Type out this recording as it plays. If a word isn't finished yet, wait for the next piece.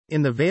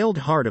In the veiled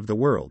heart of the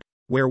world,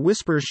 where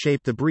whispers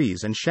shaped the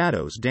breeze and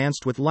shadows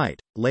danced with light,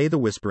 lay the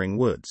whispering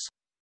woods.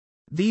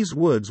 These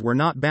woods were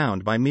not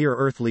bound by mere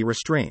earthly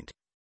restraint.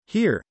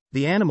 Here,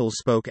 the animals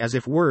spoke as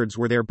if words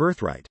were their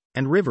birthright,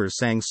 and rivers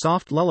sang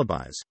soft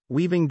lullabies,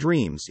 weaving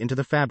dreams into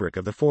the fabric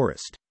of the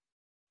forest.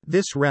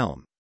 This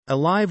realm,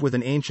 alive with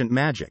an ancient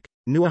magic,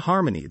 knew a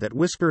harmony that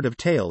whispered of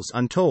tales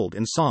untold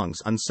and songs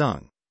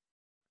unsung.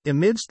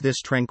 Amidst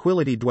this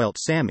tranquility dwelt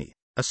Sammy,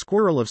 a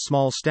squirrel of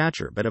small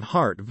stature but of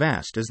heart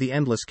vast as the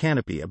endless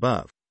canopy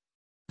above.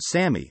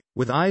 Sammy,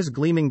 with eyes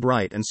gleaming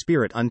bright and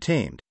spirit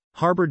untamed,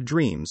 harbored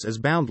dreams as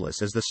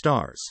boundless as the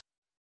stars.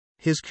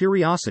 His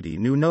curiosity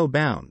knew no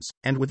bounds,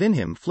 and within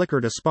him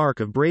flickered a spark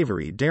of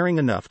bravery daring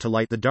enough to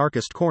light the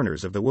darkest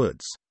corners of the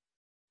woods.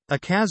 A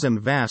chasm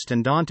vast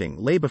and daunting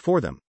lay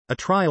before them, a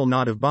trial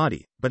not of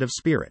body, but of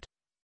spirit.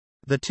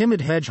 The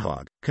timid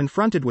hedgehog,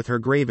 confronted with her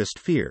gravest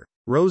fear,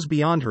 rose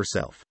beyond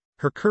herself,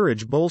 her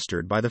courage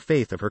bolstered by the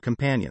faith of her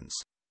companions.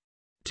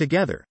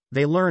 Together,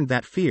 they learned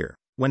that fear,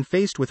 when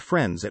faced with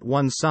friends at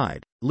one's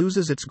side,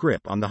 loses its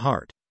grip on the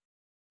heart.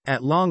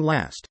 At long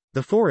last,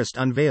 the forest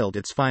unveiled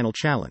its final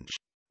challenge.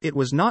 It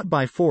was not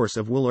by force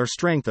of will or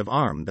strength of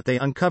arm that they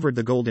uncovered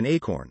the Golden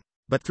Acorn,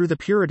 but through the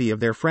purity of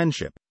their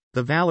friendship,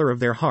 the valor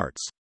of their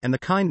hearts, and the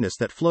kindness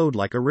that flowed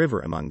like a river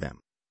among them.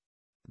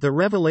 The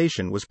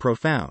revelation was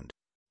profound.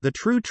 The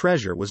true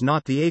treasure was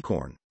not the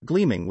acorn,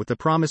 gleaming with the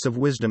promise of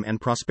wisdom and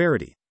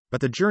prosperity,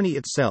 but the journey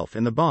itself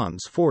and the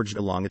bonds forged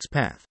along its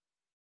path.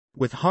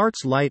 With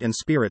hearts light and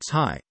spirits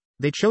high,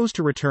 they chose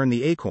to return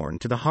the acorn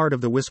to the heart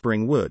of the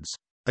whispering woods,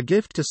 a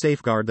gift to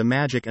safeguard the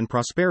magic and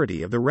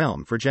prosperity of the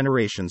realm for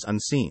generations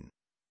unseen.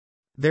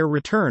 Their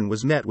return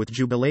was met with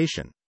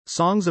jubilation,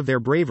 songs of their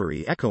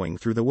bravery echoing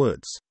through the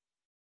woods.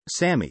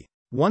 Sammy,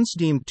 once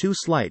deemed too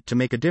slight to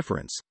make a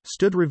difference,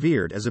 stood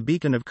revered as a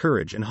beacon of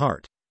courage and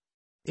heart.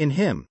 In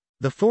him,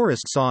 the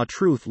forest saw a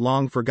truth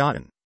long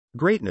forgotten.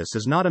 Greatness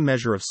is not a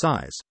measure of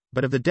size,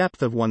 but of the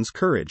depth of one's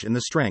courage and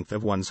the strength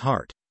of one's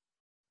heart.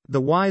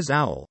 The wise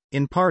owl,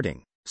 in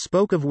parting,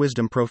 spoke of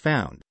wisdom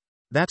profound.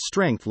 That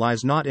strength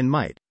lies not in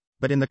might,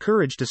 but in the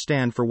courage to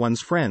stand for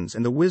one's friends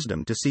and the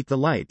wisdom to seek the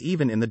light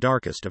even in the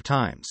darkest of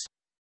times.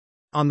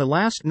 On the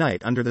last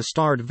night under the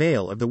starred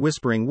veil of the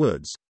whispering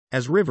woods,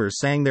 as rivers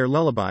sang their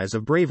lullabies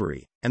of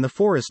bravery, and the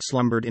forest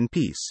slumbered in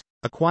peace,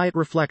 a quiet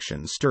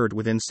reflection stirred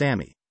within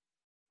Sammy.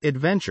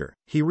 Adventure,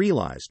 he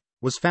realized,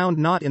 was found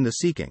not in the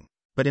seeking,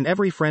 but in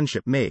every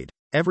friendship made,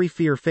 every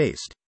fear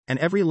faced, and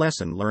every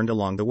lesson learned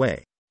along the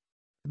way.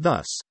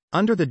 Thus,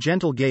 under the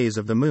gentle gaze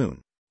of the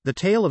moon, the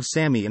tale of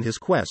Sammy and his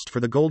quest for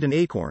the Golden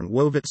Acorn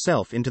wove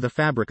itself into the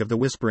fabric of the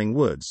whispering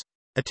woods,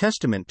 a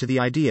testament to the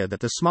idea that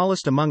the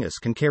smallest among us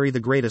can carry the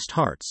greatest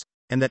hearts,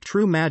 and that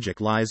true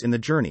magic lies in the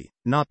journey,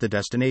 not the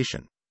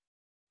destination.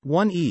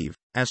 One eve,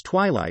 as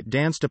twilight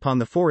danced upon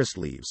the forest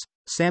leaves,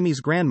 Sammy's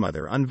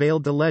grandmother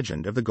unveiled the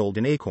legend of the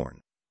Golden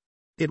Acorn.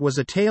 It was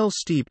a tale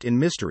steeped in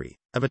mystery,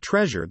 of a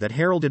treasure that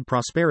heralded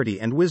prosperity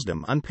and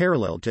wisdom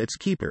unparalleled to its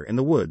keeper in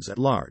the woods at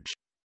large.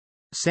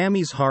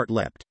 Sammy's heart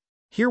leapt.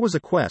 Here was a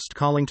quest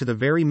calling to the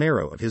very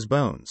marrow of his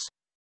bones.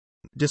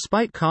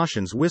 Despite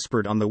cautions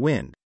whispered on the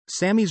wind,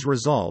 Sammy's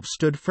resolve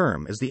stood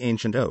firm as the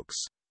ancient oaks.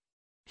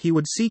 He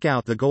would seek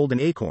out the Golden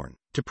Acorn,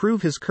 to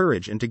prove his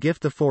courage and to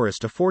gift the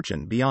forest a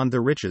fortune beyond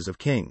the riches of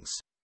kings.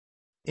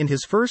 In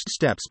his first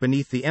steps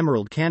beneath the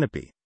emerald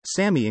canopy,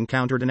 Sammy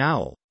encountered an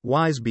owl,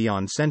 wise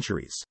beyond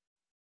centuries.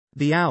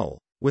 The owl,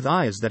 with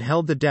eyes that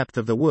held the depth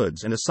of the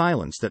woods and a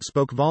silence that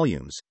spoke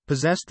volumes,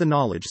 possessed the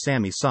knowledge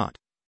Sammy sought.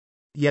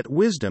 Yet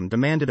wisdom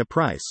demanded a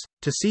price,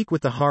 to seek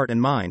with the heart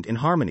and mind in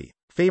harmony,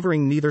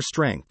 favoring neither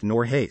strength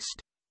nor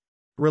haste.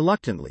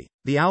 Reluctantly,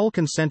 the owl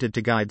consented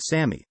to guide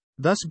Sammy,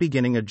 thus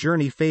beginning a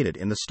journey fated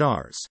in the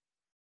stars.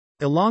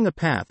 Along a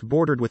path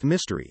bordered with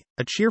mystery,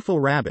 a cheerful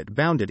rabbit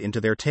bounded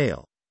into their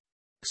tale.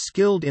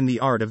 Skilled in the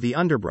art of the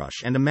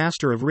underbrush and a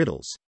master of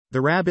riddles,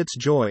 the rabbit's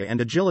joy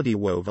and agility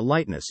wove a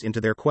lightness into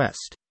their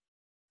quest.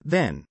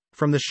 Then,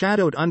 from the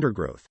shadowed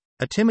undergrowth,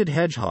 a timid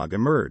hedgehog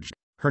emerged,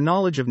 her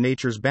knowledge of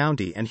nature's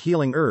bounty and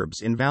healing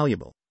herbs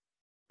invaluable.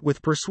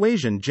 With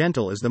persuasion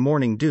gentle as the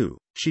morning dew,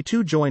 she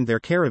too joined their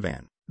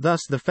caravan,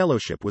 thus the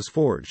fellowship was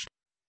forged.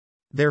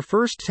 Their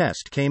first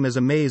test came as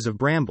a maze of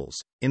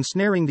brambles,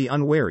 ensnaring the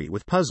unwary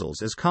with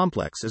puzzles as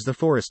complex as the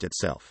forest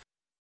itself.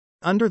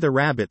 Under the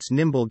rabbit's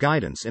nimble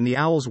guidance and the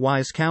owl's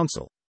wise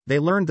counsel, they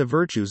learned the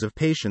virtues of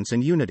patience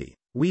and unity,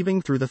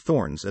 weaving through the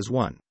thorns as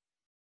one.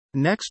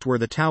 Next were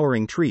the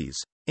towering trees,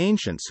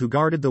 ancients who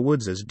guarded the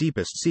woods'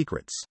 deepest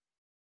secrets.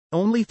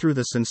 Only through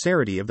the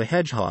sincerity of the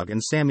hedgehog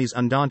and Sammy's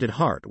undaunted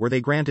heart were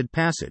they granted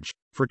passage,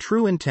 for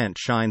true intent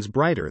shines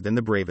brighter than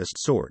the bravest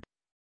sword.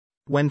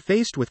 When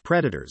faced with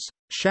predators,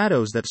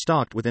 shadows that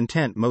stalked with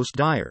intent most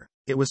dire,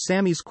 it was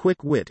Sammy's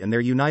quick wit and their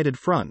united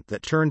front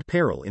that turned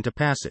peril into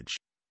passage.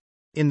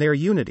 In their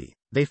unity,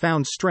 they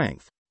found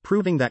strength,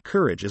 proving that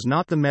courage is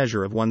not the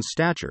measure of one's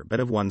stature but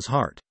of one's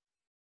heart.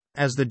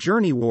 As the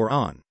journey wore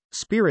on,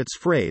 spirits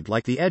frayed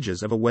like the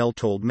edges of a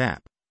well-told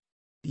map.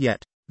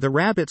 Yet, the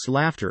rabbit's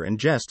laughter and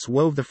jests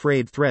wove the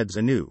frayed threads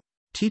anew,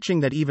 teaching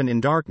that even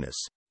in darkness,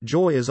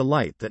 Joy is a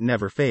light that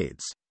never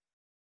fades.